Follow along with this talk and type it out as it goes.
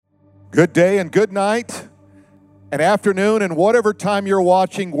Good day and good night and afternoon and whatever time you're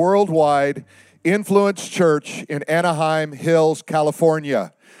watching worldwide, Influence Church in Anaheim Hills,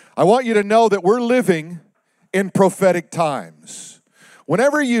 California. I want you to know that we're living in prophetic times.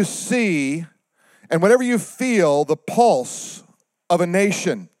 Whenever you see and whenever you feel the pulse of a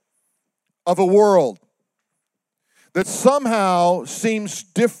nation, of a world that somehow seems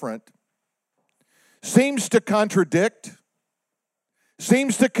different, seems to contradict,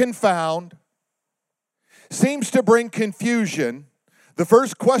 seems to confound, seems to bring confusion, the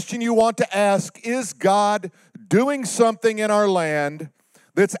first question you want to ask, is God doing something in our land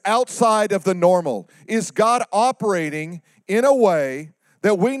that's outside of the normal? Is God operating in a way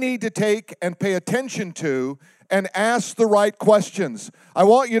that we need to take and pay attention to and ask the right questions? I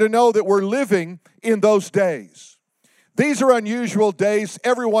want you to know that we're living in those days. These are unusual days,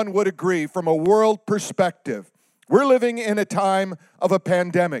 everyone would agree, from a world perspective. We're living in a time of a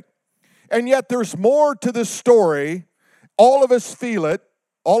pandemic. And yet there's more to this story. All of us feel it.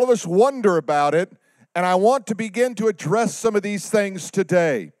 All of us wonder about it. And I want to begin to address some of these things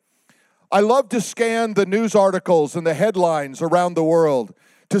today. I love to scan the news articles and the headlines around the world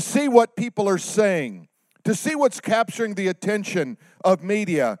to see what people are saying, to see what's capturing the attention of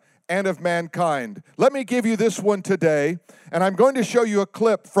media and of mankind. Let me give you this one today, and I'm going to show you a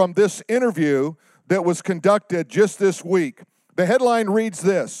clip from this interview that was conducted just this week. The headline reads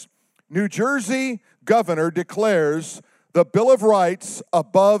this: New Jersey governor declares the Bill of Rights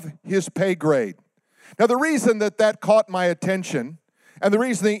above his pay grade. Now, the reason that caught my attention and the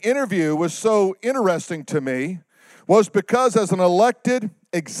reason the interview was so interesting to me was because as an elected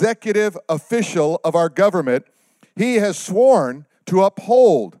executive official of our government, he has sworn to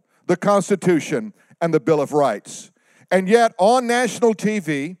uphold the Constitution and the Bill of Rights. And yet on national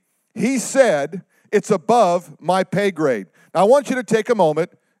TV, he said, it's above my pay grade. Now, I want you to take a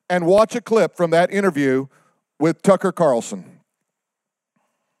moment and watch a clip from that interview with Tucker Carlson.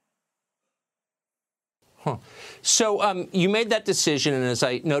 So you made that decision, and as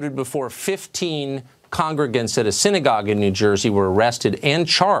I noted before, 15 congregants at a synagogue in New Jersey were arrested and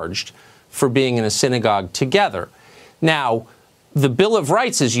charged for being in a synagogue together. Now, the Bill of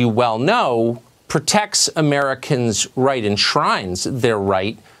Rights, as you well know, protects Americans' right, enshrines their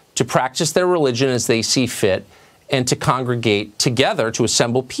right to practice their religion as they see fit and to congregate together, to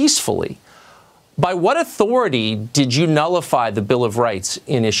assemble peacefully. By what authority did you nullify the Bill of Rights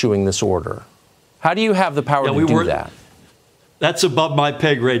in issuing this order? How do you have the power to do that? That's above my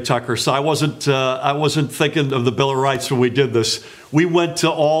pay grade, Tucker. So I wasn't thinking of the Bill of Rights when we did this. We went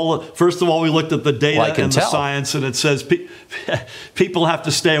to first of all, we looked at the data and the science, and it says people have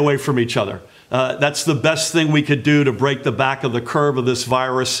to stay away from each other. That's the best thing we could do to break the back of the curve of this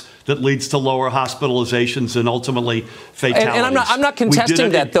virus that leads to lower hospitalizations and ultimately fatalities. And I'm not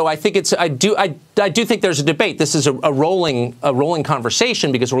contesting that, though. I think I do think there's a debate. This is a rolling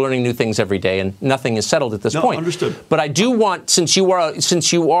conversation because we're learning new things every day, and nothing is settled at this point. Understood. But I do want, since you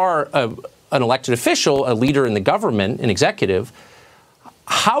are an elected official, a leader in the government, an executive,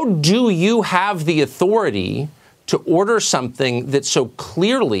 how do you have the authority to order something that so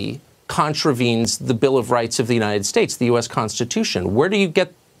clearly contravenes the Bill of Rights of the United States, the U.S. Constitution? Where do you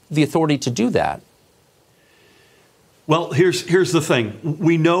get the authority to do that? Well, here's the thing.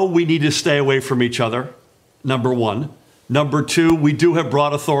 We know we need to stay away from each other, number one. Number two, we do have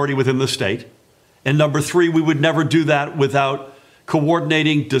broad authority within the state. And number three, we would never do that without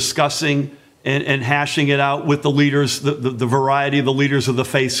coordinating, discussing, and hashing it out with the leaders, the variety of the leaders of the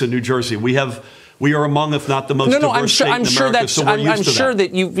faiths in New Jersey. We are among, if not the most diverse state in America, so we're used to that. I'm sure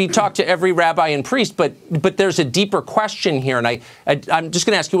that you talk to every rabbi and priest, but there's a deeper question here, and I'm just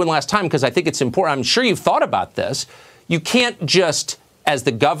going to ask you one last time because I think it's important. I'm sure you've thought about this. You can't just, as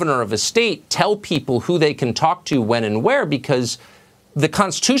the governor of a state, tell people who they can talk to when and where, because the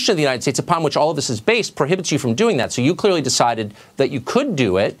Constitution of the United States, upon which all of this is based, prohibits you from doing that. So you clearly decided that you could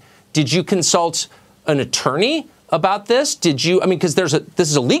do it. Did you consult an attorney about this? Did you? I mean, because this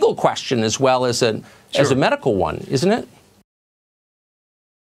is a legal question as well as a medical one, isn't it?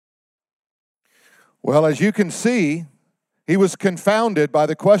 Well, as you can see, he was confounded by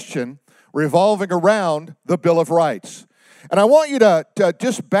the question revolving around the Bill of Rights. And I want you to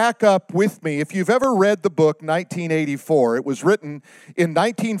just back up with me. If you've ever read the book 1984, it was written in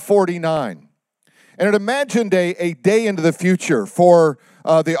 1949. And it imagined a day into the future. For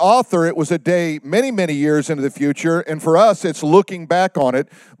the author, it was a day many, many years into the future. And for us, it's looking back on it.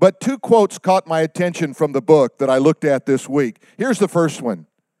 But two quotes caught my attention from the book that I looked at this week. Here's the first one.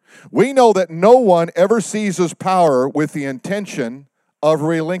 We know that no one ever seizes power with the intention of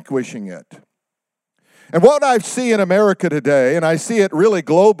relinquishing it. And what I see in America today, and I see it really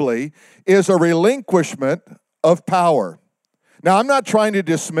globally, is a relinquishment of power. Now, I'm not trying to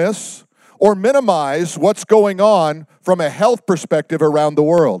dismiss or minimize what's going on from a health perspective around the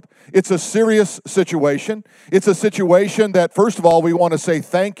world. It's a serious situation. It's a situation that, first of all, we want to say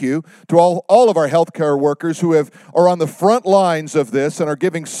thank you to all of our healthcare workers who are on the front lines of this and are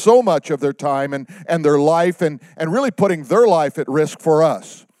giving so much of their time and their life and really putting their life at risk for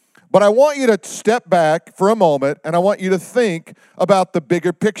us. But I want you to step back for a moment, and I want you to think about the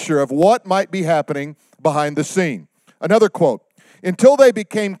bigger picture of what might be happening behind the scene. Another quote, "Until they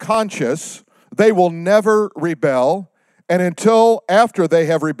became conscious, they will never rebel, and until after they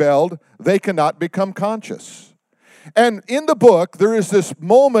have rebelled, they cannot become conscious." And in the book, there is this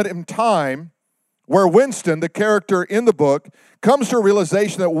moment in time where Winston, the character in the book, comes to a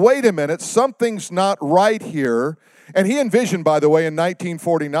realization that, wait a minute, something's not right here. And he envisioned, by the way, in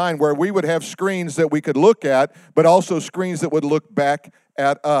 1949, where we would have screens that we could look at, but also screens that would look back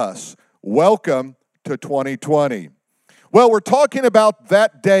at us. Welcome to 2020. Well, we're talking about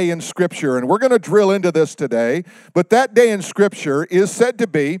that day in Scripture, and we're going to drill into this today, but that day in Scripture is said to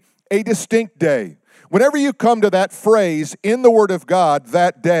be a distinct day. Whenever you come to that phrase in the Word of God,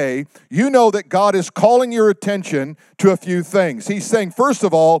 that day, you know that God is calling your attention to a few things. He's saying, first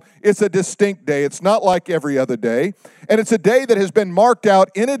of all, it's a distinct day. It's not like every other day. And it's a day that has been marked out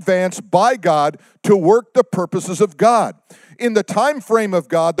in advance by God to work the purposes of God. In the time frame of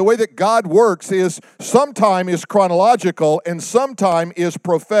God, the way that God works is sometime is chronological and sometime is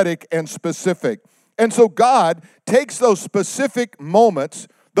prophetic and specific. And so God takes those specific moments,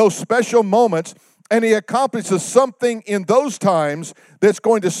 those special moments, and he accomplishes something in those times that's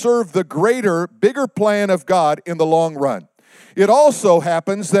going to serve the greater, bigger plan of God in the long run. It also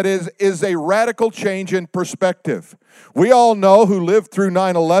happens that is a radical change in perspective. We all know who lived through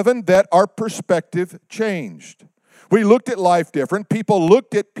 9/11 that our perspective changed. We looked at life different. People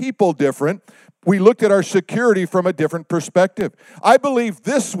looked at people different. We looked at our security from a different perspective. I believe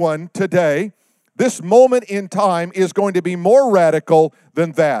this one today, this moment in time, is going to be more radical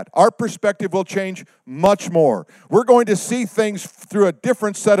than that. Our perspective will change much more. We're going to see things through a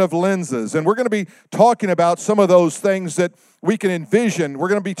different set of lenses, and we're going to be talking about some of those things that we can envision. We're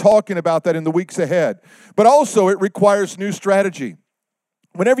going to be talking about that in the weeks ahead. But also, it requires new strategy.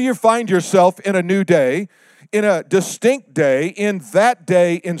 Whenever you find yourself in a new day, in a distinct day, in that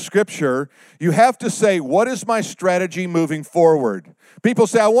day in Scripture, you have to say, what is my strategy moving forward? People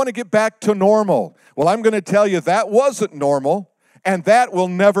say, I want to get back to normal. Well, I'm going to tell you that wasn't normal, and that will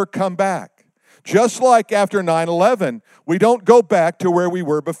never come back. Just like after 9/11, we don't go back to where we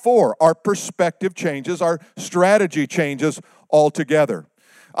were before. Our perspective changes, our strategy changes altogether.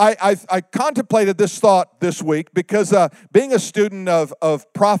 I contemplated this thought this week because being a student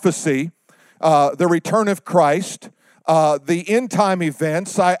of prophecy, the return of Christ, the end-time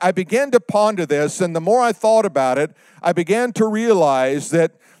events, I began to ponder this, and the more I thought about it, I began to realize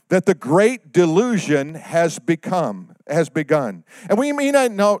that the great delusion has begun. And we may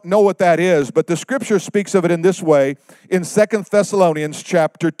not know what that is, but the Scripture speaks of it in this way in 2 Thessalonians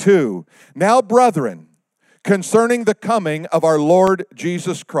chapter 2. Now, brethren, concerning the coming of our Lord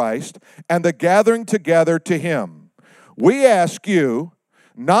Jesus Christ and the gathering together to him, we ask you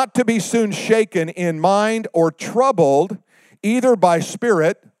not to be soon shaken in mind or troubled, either by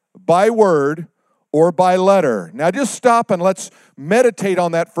spirit, by word, or by letter. Now just stop and let's meditate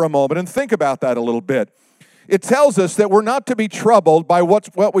on that for a moment and think about that a little bit. It tells us that we're not to be troubled by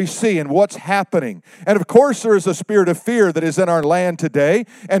what we see and what's happening. And of course, there is a spirit of fear that is in our land today.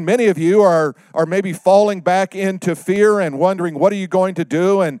 And many of you are maybe falling back into fear and wondering, what are you going to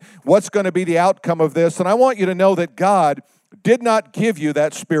do and what's going to be the outcome of this? And I want you to know that God did not give you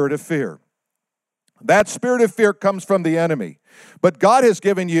that spirit of fear. That spirit of fear comes from the enemy. But God has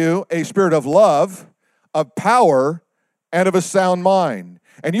given you a spirit of love, of power, and of a sound mind.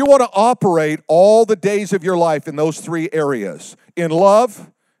 And you want to operate all the days of your life in those three areas. In love,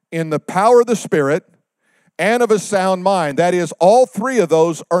 in the power of the Spirit, and of a sound mind. That is, all three of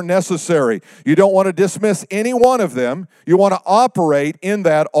those are necessary. You don't want to dismiss any one of them. You want to operate in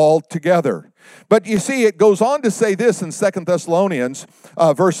that all together. But you see, it goes on to say this in 2 Thessalonians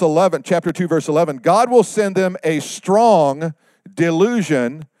verse 11, chapter 2, verse 11. God will send them a strong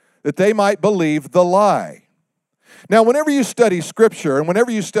delusion that they might believe the lie. Now, whenever you study Scripture and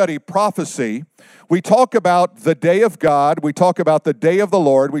whenever you study prophecy, we talk about the day of God, we talk about the day of the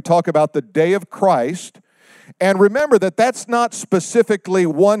Lord, we talk about the day of Christ. And remember that that's not specifically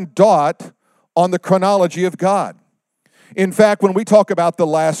one dot on the chronology of God. In fact, when we talk about the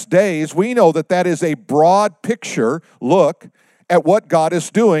last days, we know that that is a broad picture look at what God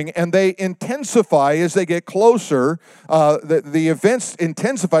is doing, and they intensify as they get closer. The events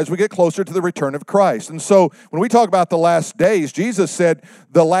intensify as we get closer to the return of Christ. And so when we talk about the last days, Jesus said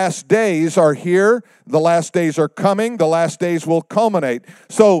the last days are here, the last days are coming, the last days will culminate.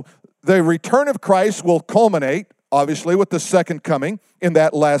 So the return of Christ will culminate, obviously, with the second coming in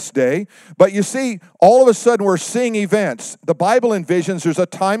that last day. But you see, all of a sudden we're seeing events. The Bible envisions there's a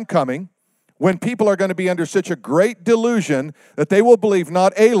time coming when people are going to be under such a great delusion that they will believe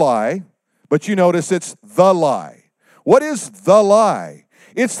not a lie, but you notice it's the lie. What is the lie?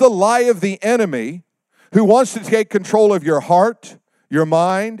 It's the lie of the enemy who wants to take control of your heart, your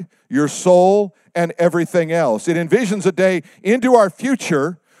mind, your soul, and everything else. It envisions a day into our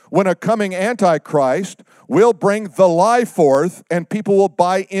future when a coming Antichrist will bring the lie forth and people will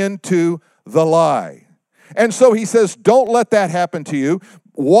buy into the lie. And so he says, don't let that happen to you.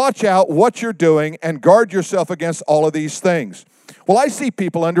 Watch out what you're doing and guard yourself against all of these things. Well, I see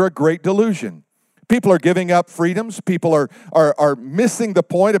people under a great delusion. People are giving up freedoms. People are missing the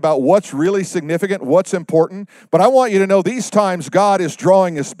point about what's really significant, what's important. But I want you to know these times God is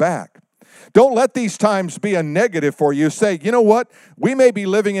drawing us back. Don't let these times be a negative for you. Say, you know what? We may be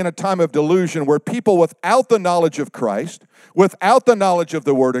living in a time of delusion where people without the knowledge of Christ, without the knowledge of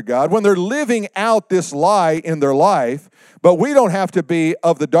the Word of God, when they're living out this lie in their life, but we don't have to be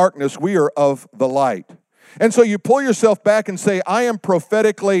of the darkness, we are of the light. And so you pull yourself back and say, I am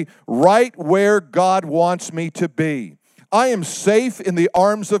prophetically right where God wants me to be. I am safe in the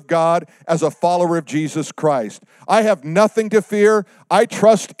arms of God as a follower of Jesus Christ. I have nothing to fear. I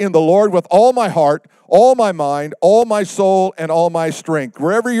trust in the Lord with all my heart, all my mind, all my soul, and all my strength.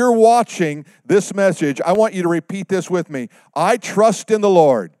 Wherever you're watching this message, I want you to repeat this with me. I trust in the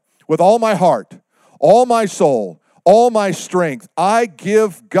Lord with all my heart, all my soul, all my strength. I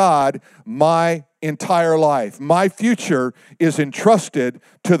give God my entire life. My future is entrusted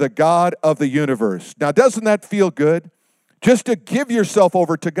to the God of the universe. Now, doesn't that feel good? Just to give yourself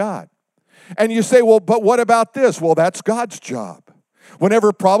over to God. And you say, well, but what about this? Well, that's God's job. Whenever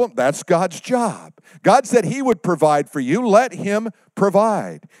a problem, that's God's job. God said He would provide for you. Let Him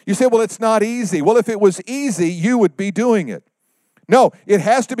provide. You say, well, it's not easy. Well, if it was easy, you would be doing it. No, it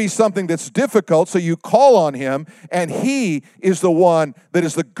has to be something that's difficult, so you call on Him, and He is the one that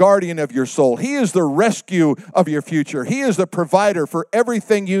is the guardian of your soul. He is the rescue of your future. He is the provider for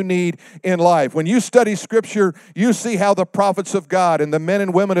everything you need in life. When you study Scripture, you see how the prophets of God and the men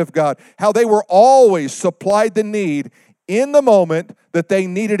and women of God, how they were always supplied the need in the moment that they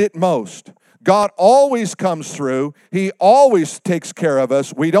needed it most. God always comes through. He always takes care of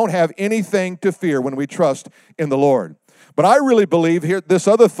us. We don't have anything to fear when we trust in the Lord. But I really believe here, this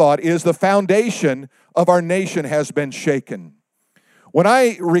other thought is the foundation of our nation has been shaken. When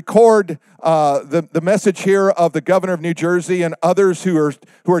I record the message here of the governor of New Jersey and others who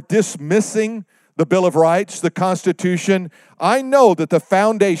are dismissing the Bill of Rights, the Constitution, I know that the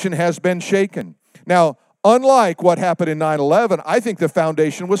foundation has been shaken. Now, unlike what happened in 9/11, I think the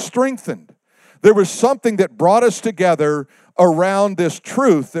foundation was strengthened. There was something that brought us together around this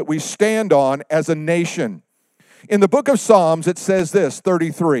truth that we stand on as a nation. In the book of Psalms, it says this,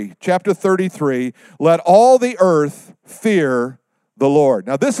 chapter 33, let all the earth fear the Lord.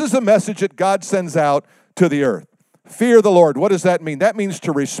 Now, this is a message that God sends out to the earth. Fear the Lord. What does that mean? That means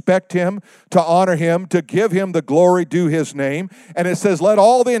to respect Him, to honor Him, to give Him the glory due His name. And it says, let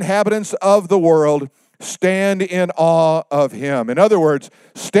all the inhabitants of the world stand in awe of Him. In other words,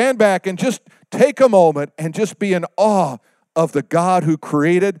 stand back and just take a moment and just be in awe of the God who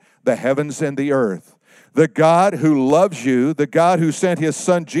created the heavens and the earth. The God who loves you, the God who sent His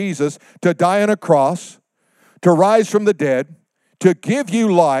Son Jesus to die on a cross, to rise from the dead, to give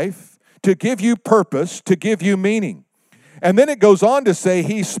you life, to give you purpose, to give you meaning. And then it goes on to say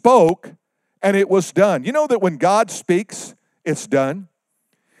He spoke and it was done. You know that when God speaks, it's done.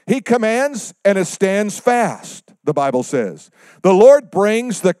 He commands and it stands fast, the Bible says. The Lord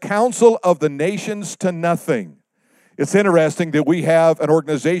brings the counsel of the nations to nothing. It's interesting that we have an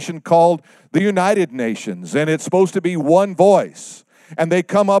organization called the United Nations, and it's supposed to be one voice. And they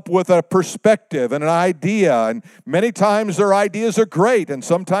come up with a perspective and an idea, and many times their ideas are great, and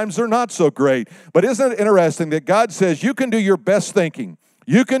sometimes they're not so great. But isn't it interesting that God says you can do your best thinking,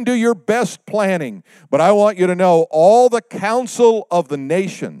 you can do your best planning, but I want you to know all the counsel of the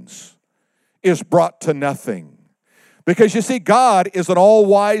nations is brought to nothing. Because you see, God is an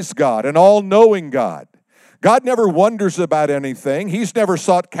all-wise God, an all-knowing God. God never wonders about anything. He's never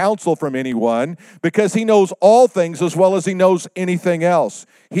sought counsel from anyone because He knows all things as well as He knows anything else.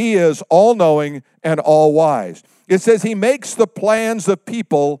 He is all-knowing and all-wise. It says He makes the plans of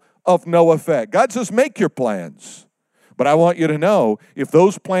people of no effect. God says, make your plans, But I want you to know, if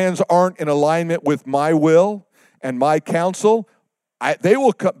those plans aren't in alignment with my will and my counsel, they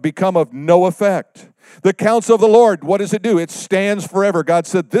will become of no effect. The counsel of the Lord, what does it do? It stands forever. God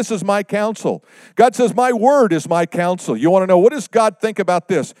said, this is my counsel. God says, my word is my counsel. You want to know, what does God think about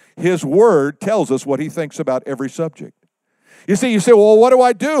this? His word tells us what he thinks about every subject. You say, well,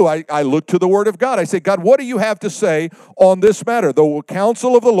 what do? I look to the word of God. I say, God, what do you have to say on this matter? The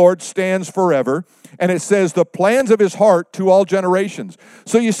counsel of the Lord stands forever, and it says the plans of his heart to all generations.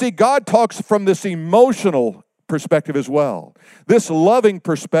 So you see, God talks from this emotional perspective as well, this loving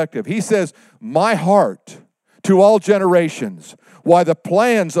perspective. He says, my heart to all generations. Why, the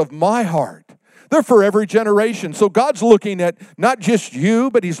plans of my heart, they're for every generation. So God's looking at not just you,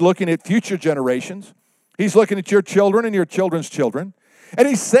 but he's looking at future generations. He's looking at your children and your children's children. And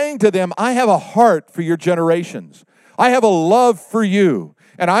he's saying to them, I have a heart for your generations. I have a love for you.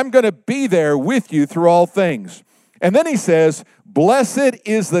 And I'm going to be there with you through all things. And then he says, blessed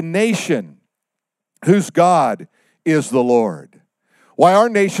is the nation whose God is the Lord. Why, our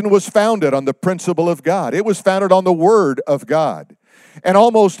nation was founded on the principle of God. It was founded on the word of God. And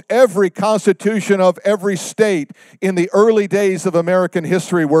almost every constitution of every state in the early days of American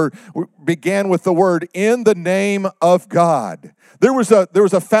history began with the word, in the name of God. There was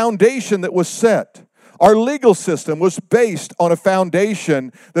a foundation that was set. Our legal system was based on a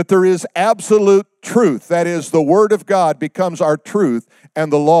foundation that there is absolute truth. That is, the Word of God becomes our truth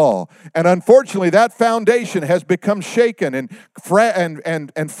and the law. And unfortunately, that foundation has become shaken and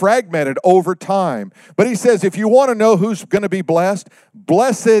fragmented over time. But he says, if you want to know who's going to be blessed,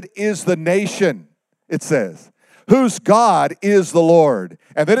 blessed is the nation, it says, whose God is the Lord.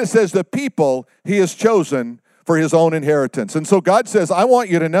 And then it says, the people he has chosen for his own inheritance. And so God says, I want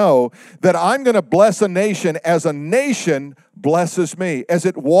you to know that I'm going to bless a nation as a nation blesses me, as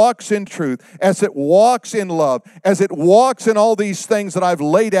it walks in truth, as it walks in love, as it walks in all these things that I've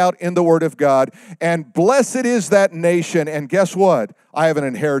laid out in the Word of God. And blessed is that nation. And guess what? I have an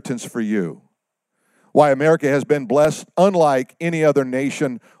inheritance for you. Why, America has been blessed unlike any other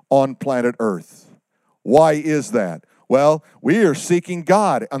nation on planet Earth. Why is that? Well, we are seeking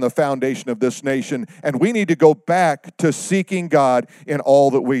God on the foundation of this nation, and we need to go back to seeking God in all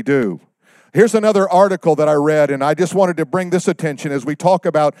that we do. Here's another article that I read, and I just wanted to bring this attention as we talk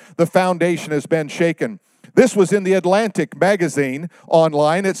about the foundation has been shaken. This was in the Atlantic magazine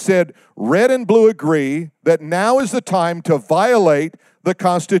online. It said, red and blue agree that now is the time to violate the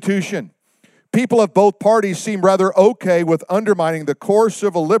Constitution. People of both parties seem rather okay with undermining the core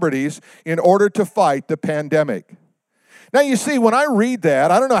civil liberties in order to fight the pandemic. Now, you see, when I read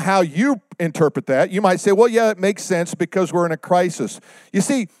that, I don't know how you interpret that. You might say, well, yeah, it makes sense because we're in a crisis. You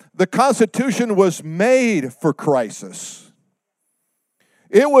see, the Constitution was made for crisis.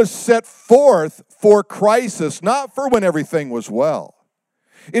 It was set forth for crisis, not for when everything was well.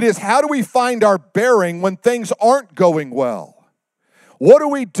 It is, how do we find our bearing when things aren't going well? What do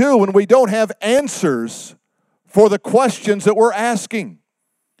we do when we don't have answers for the questions that we're asking?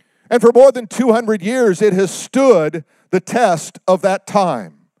 And for more than 200 years, it has stood the test of that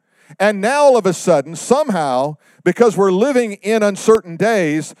time. And now all of a sudden, somehow, because we're living in uncertain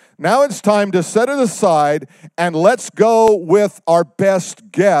days, now it's time to set it aside and let's go with our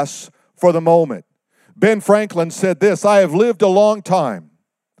best guess for the moment. Ben Franklin said this, I have lived a long time,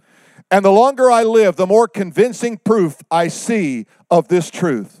 and the longer I live, the more convincing proof I see of this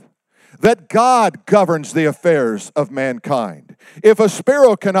truth, that God governs the affairs of mankind. If a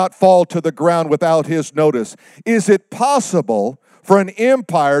sparrow cannot fall to the ground without his notice, is it possible for an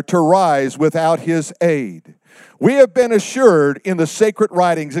empire to rise without his aid? We have been assured in the sacred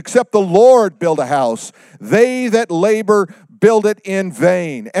writings, except the Lord build a house, they that labor build it in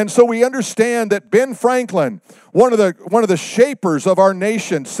vain. And so we understand that Ben Franklin, one of the shapers of our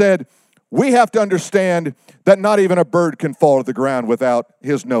nation, said, we have to understand that not even a bird can fall to the ground without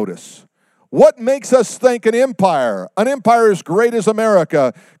his notice. What makes us think an empire as great as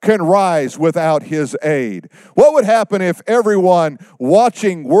America, can rise without his aid? What would happen if everyone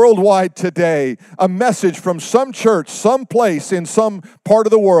watching worldwide today, a message from some church, some place in some part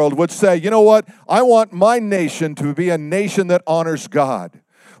of the world would say, you know what, I want my nation to be a nation that honors God?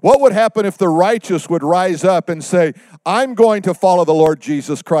 What would happen if the righteous would rise up and say, I'm going to follow the Lord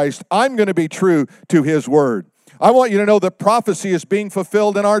Jesus Christ. I'm going to be true to his word. I want you to know that prophecy is being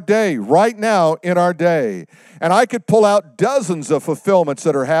fulfilled in our day, right now in our day. And I could pull out dozens of fulfillments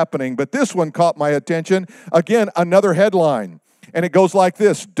that are happening, but this one caught my attention. Again, another headline. And it goes like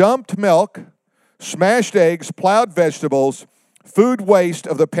this: dumped milk, smashed eggs, plowed vegetables, food waste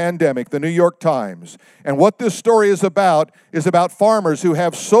of the pandemic, the New York Times. And what this story is about farmers who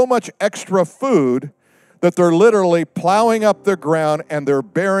have so much extra food that they're literally plowing up the ground and they're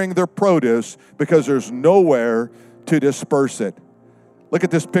burying their produce because there's nowhere to disperse it. Look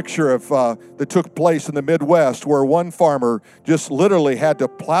at this picture of that took place in the Midwest, where one farmer just literally had to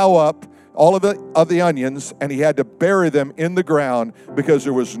plow up all of the onions, and he had to bury them in the ground because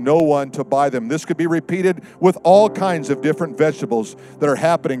there was no one to buy them. This could be repeated with all kinds of different vegetables that are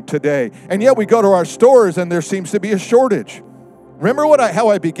happening today. And yet we go to our stores and there seems to be a shortage. Remember how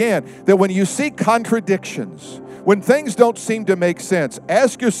I began, that when you see contradictions, when things don't seem to make sense,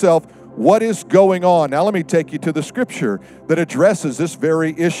 ask yourself, what is going on? Now let me take you to the scripture that addresses this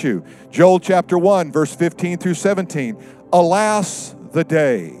very issue. Joel chapter 1, verse 15 through 17. Alas, the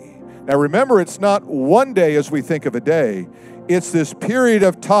day. Now remember, it's not one day as we think of a day. It's this period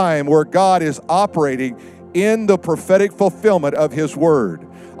of time where God is operating in the prophetic fulfillment of His word.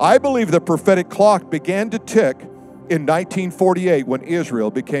 I believe the prophetic clock began to tick in 1948 when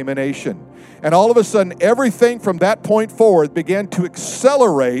Israel became a nation. And all of a sudden, everything from that point forward began to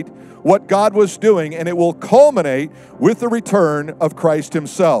accelerate what God was doing, and it will culminate with the return of Christ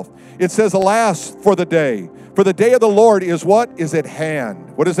Himself. It says, alas, for the day of the Lord is what? Is at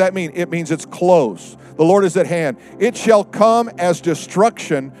hand. What does that mean? It means it's close. The Lord is at hand. It shall come as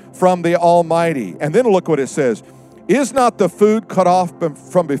destruction from the Almighty. And then look what it says. Is not the food cut off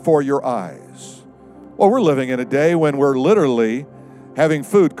from before your eyes? Well, we're living in a day when we're literally having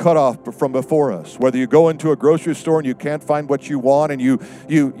food cut off from before us. Whether you go into a grocery store and you can't find what you want, and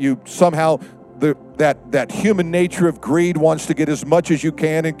you somehow, that human nature of greed wants to get as much as you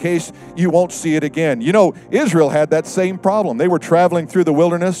can in case you won't see it again. You know, Israel had that same problem. They were traveling through the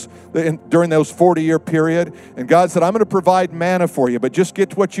wilderness during those 40-year period, and God said, I'm going to provide manna for you, but just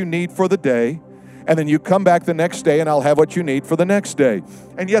get what you need for the day, and then you come back the next day and I'll have what you need for the next day.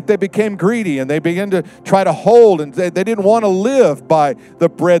 And yet they became greedy and they began to try to hold, and they didn't want to live by the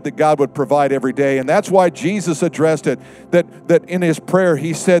bread that God would provide every day. And that's why Jesus addressed it, that in His prayer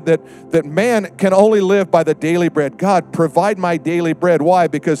He said that man can only live by the daily bread. God, provide my daily bread. Why?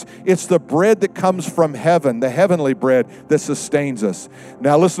 Because it's the bread that comes from heaven, the heavenly bread that sustains us.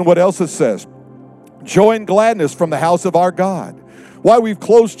 Now listen to what else it says. Joy and gladness from the house of our God. Why we've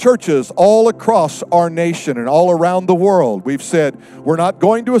closed churches all across our nation and all around the world. We've said we're not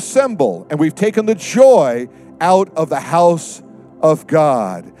going to assemble, and we've taken the joy out of the house of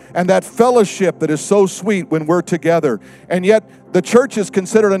God. And that fellowship that is so sweet when we're together. And yet the church is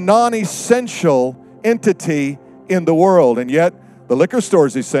considered a non-essential entity in the world. And yet the liquor store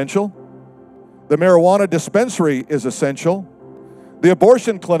is essential. The marijuana dispensary is essential. The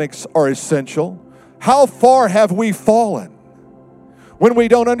abortion clinics are essential. How far have we fallen when we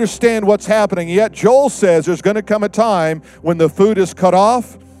don't understand what's happening? Yet Joel says there's going to come a time when the food is cut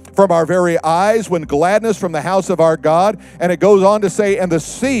off from our very eyes, when gladness from the house of our God. And it goes on to say, and the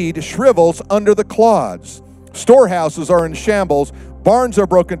seed shrivels under the clods. Storehouses are in shambles. Barns are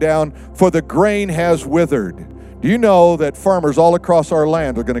broken down, for the grain has withered. Do you know that farmers all across our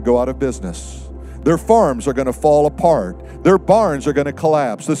land are going to go out of business? Their farms are going to fall apart. Their barns are going to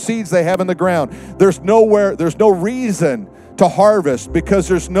collapse. The seeds they have in the ground, there's no reason to harvest because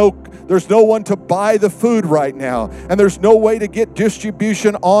there's no one to buy the food right now, and there's no way to get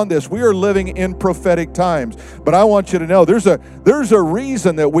distribution on this. We are living in prophetic times. But I want you to know there's a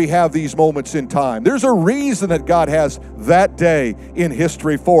reason that we have these moments in time. There's a reason that God has that day in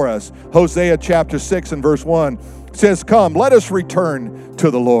history for us. Hosea chapter 6 and verse 1 says, come, let us return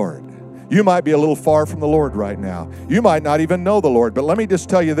to the Lord. You might be a little far from the Lord right now. You might not even know the Lord. But let me just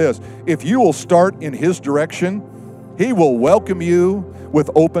tell you this. If you will start in His direction, He will welcome you with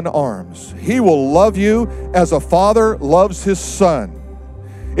open arms. He will love you as a father loves his son.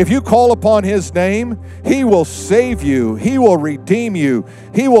 If you call upon His name, He will save you. He will redeem you.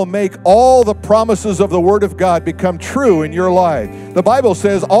 He will make all the promises of the Word of God become true in your life. The Bible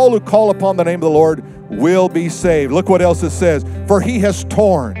says all who call upon the name of the Lord will be saved. Look what else it says. For He has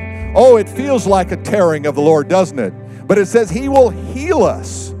torn. Oh, it feels like a tearing of the Lord, doesn't it? But it says He will heal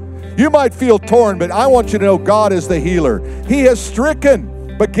us. You might feel torn, but I want you to know God is the healer. He has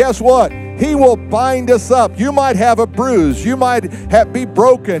stricken, but guess what? He will bind us up. You might have a bruise. You might be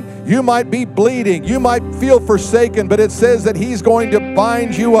broken. You might be bleeding. You might feel forsaken, but it says that He's going to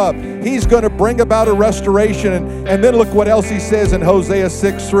bind you up. He's going to bring about a restoration. And then look what else He says in Hosea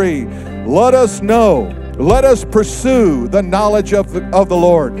 6:3. Let us know. Let us pursue the knowledge of the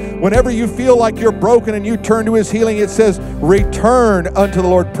Lord. Whenever you feel like you're broken and you turn to His healing, it says, return unto the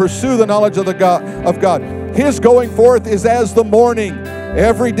Lord. Pursue the knowledge of God. His going forth is as the morning.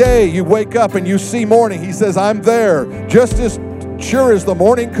 Every day you wake up and you see morning. He says, I'm there. Just as sure as the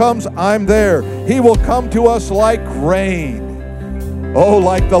morning comes, I'm there. He will come to us like rain. Oh,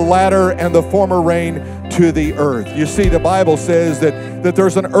 like the latter and the former rain to the earth. You see, the Bible says that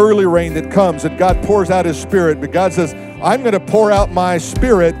there's an early rain that comes, and God pours out His Spirit. But God says, I'm going to pour out my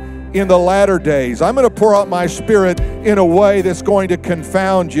Spirit in the latter days. I'm going to pour out my Spirit in a way that's going to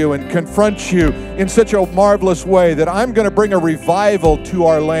confound you and confront you in such a marvelous way that I'm going to bring a revival to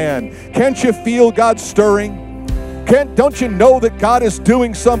our land. Can't you feel God stirring? Don't you know that God is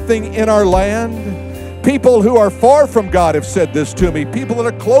doing something in our land? People who are far from God have said this to me. People that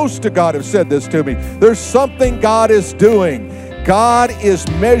are close to God have said this to me. There's something God is doing. God is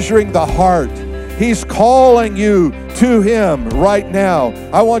measuring the heart. He's calling you to Him right now.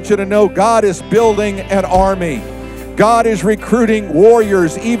 I want you to know God is building an army. God is recruiting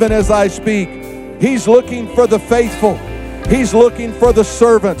warriors even as I speak. He's looking for the faithful. He's looking for the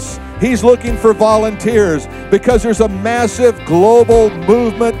servants. He's looking for volunteers because there's a massive global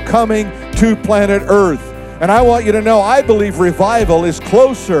movement coming to planet Earth. And I want you to know, I believe revival is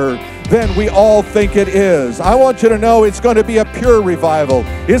closer than we all think it is. I want you to know it's going to be a pure revival.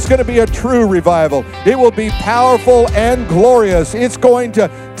 It's going to be a true revival. It will be powerful and glorious. It's going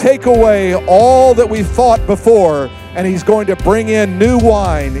to take away all that we thought before, and He's going to bring in new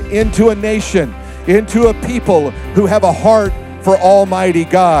wine into a nation, into a people who have a heart for Almighty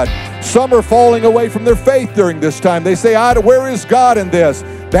God. Some are falling away from their faith during this time. They say, where is God in this?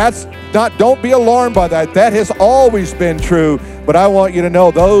 Don't be alarmed by that. That has always been true. But I want you to know,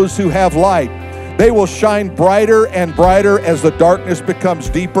 those who have light, they will shine brighter and brighter as the darkness becomes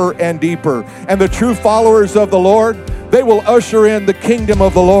deeper and deeper. And the true followers of the Lord, they will usher in the kingdom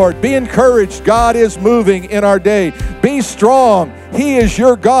of the Lord. Be encouraged. God is moving in our day. Be strong. He is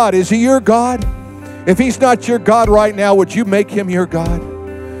your God. Is He your God? If He's not your God right now, would you make Him your God?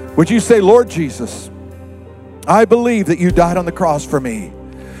 Would you say, Lord Jesus, I believe that You died on the cross for me.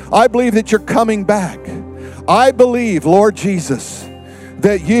 I believe that You're coming back. I believe, Lord Jesus,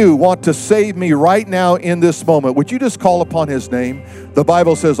 that You want to save me right now in this moment. Would you just call upon His name? The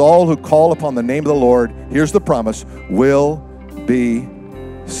Bible says all who call upon the name of the Lord, here's the promise, will be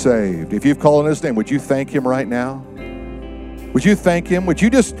saved. If you've called on His name, would you thank Him right now? Would you thank Him?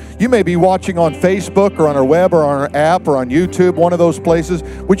 You may be watching on Facebook or on our web or on our app or on YouTube, one of those places.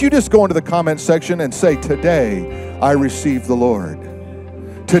 Would you just go into the comment section and say, today I received the Lord.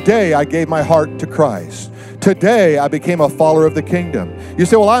 Today I gave my heart to Christ. Today I became a follower of the kingdom. You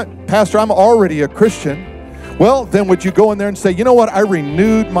say, well, Pastor, I'm already a Christian. Well, then would you go in there and say, you know what? I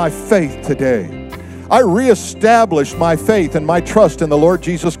renewed my faith today. I reestablished my faith and my trust in the Lord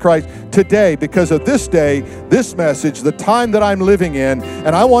Jesus Christ today because of this day, this message, the time that I'm living in,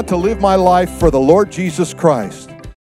 and I want to live my life for the Lord Jesus Christ.